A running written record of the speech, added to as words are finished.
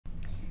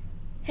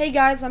Hey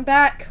guys, I'm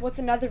back with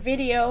another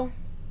video.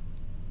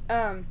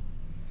 You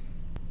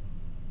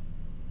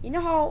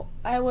know how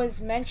I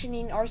was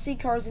mentioning RC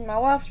cars in my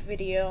last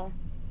video?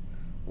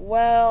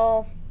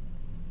 Well,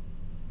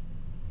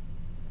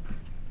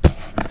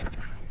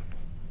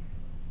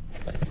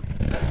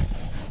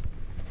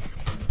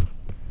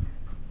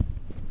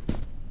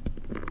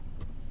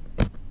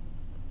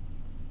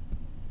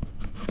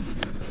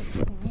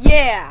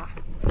 yeah,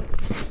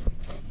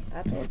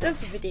 that's what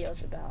this video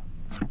is about.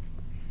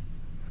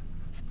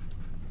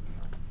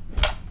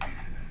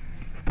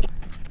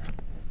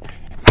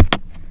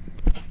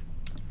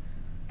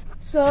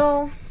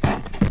 So,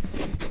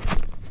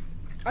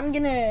 I'm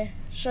gonna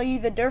show you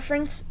the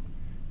difference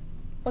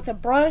with a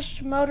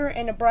brushed motor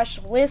and a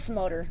brushless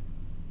motor.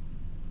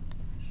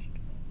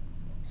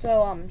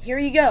 So, here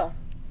you go.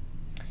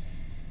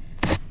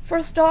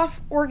 First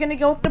off, we're gonna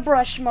go with the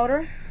brush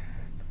motor.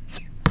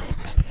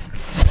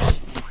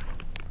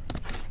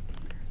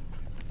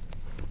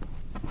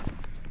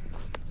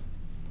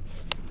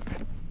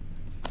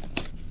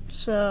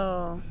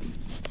 So,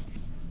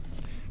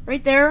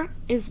 right there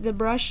is the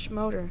brushed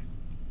motor.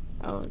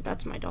 Oh,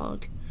 that's my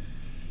dog.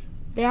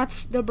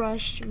 That's the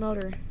brushed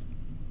motor.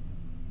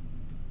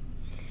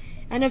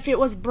 And if it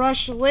was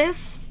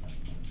brushless,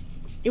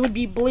 it would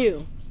be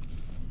blue.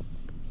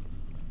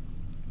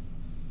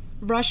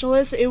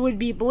 Brushless, it would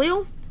be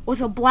blue with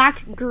a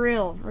black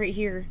grill right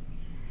here.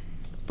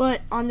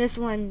 But on this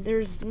one,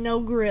 there's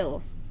no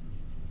grill.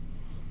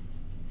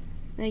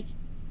 Like,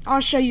 I'll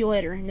show you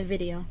later in the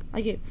video.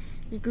 Like a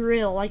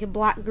grill, like a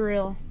black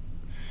grill.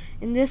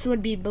 And this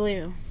would be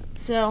blue.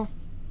 So,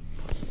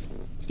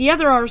 the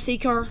other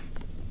RC car,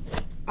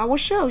 I will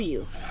show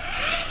you.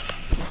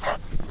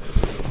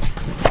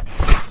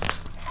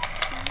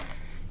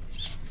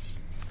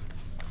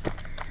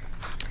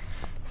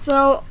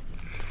 So,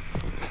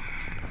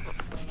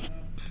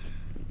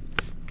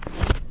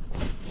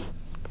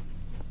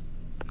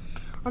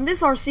 on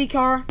this RC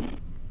car,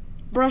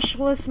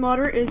 brushless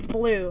motor is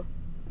blue.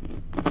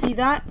 See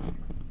that?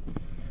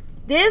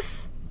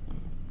 This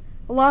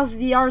allows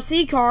the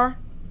RC car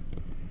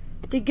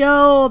to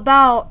go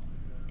about,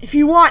 if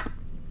you want,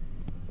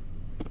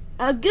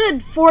 a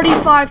good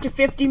 45 to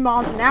 50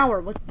 miles an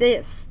hour with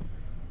this.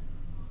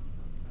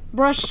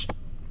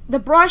 The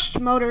brushed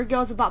motor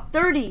goes about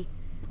 30,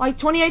 like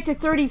 28 to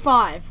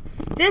 35.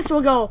 This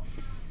will go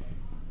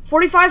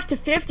 45 to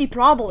 50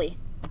 probably.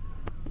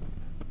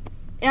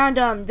 And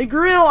the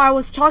grill I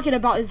was talking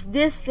about is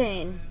this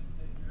thing.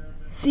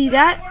 See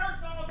that?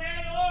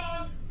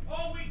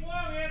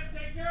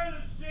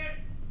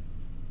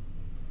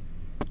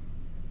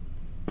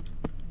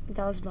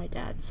 That was my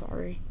dad,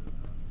 sorry.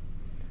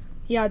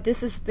 Yeah,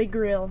 this is the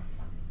grill.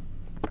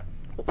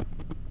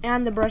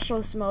 And the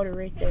brushless motor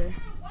right there.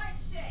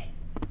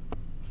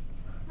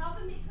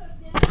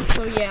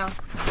 So yeah,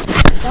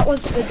 that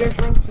was the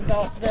difference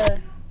about the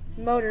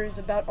motors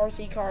about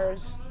RC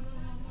cars.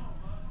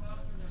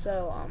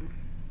 So,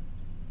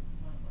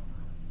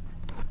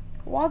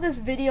 while this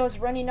video is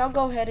running, I'll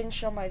go ahead and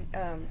show my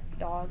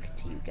dog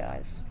to you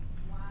guys,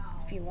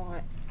 if you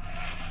want.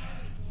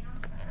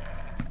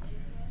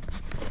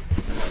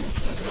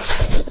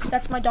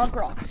 That's my dog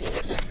Roxy.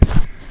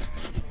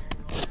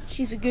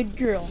 She's a good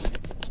girl.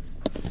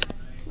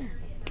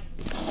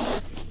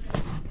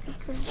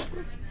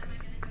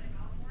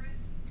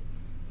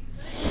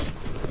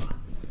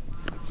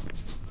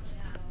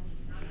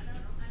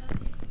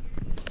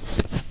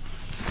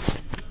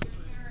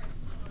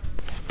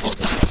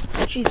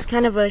 She's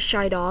kind of a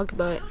shy dog,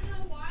 but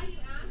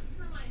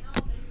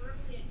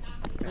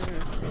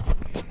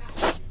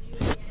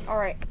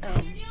alright,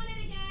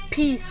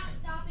 peace.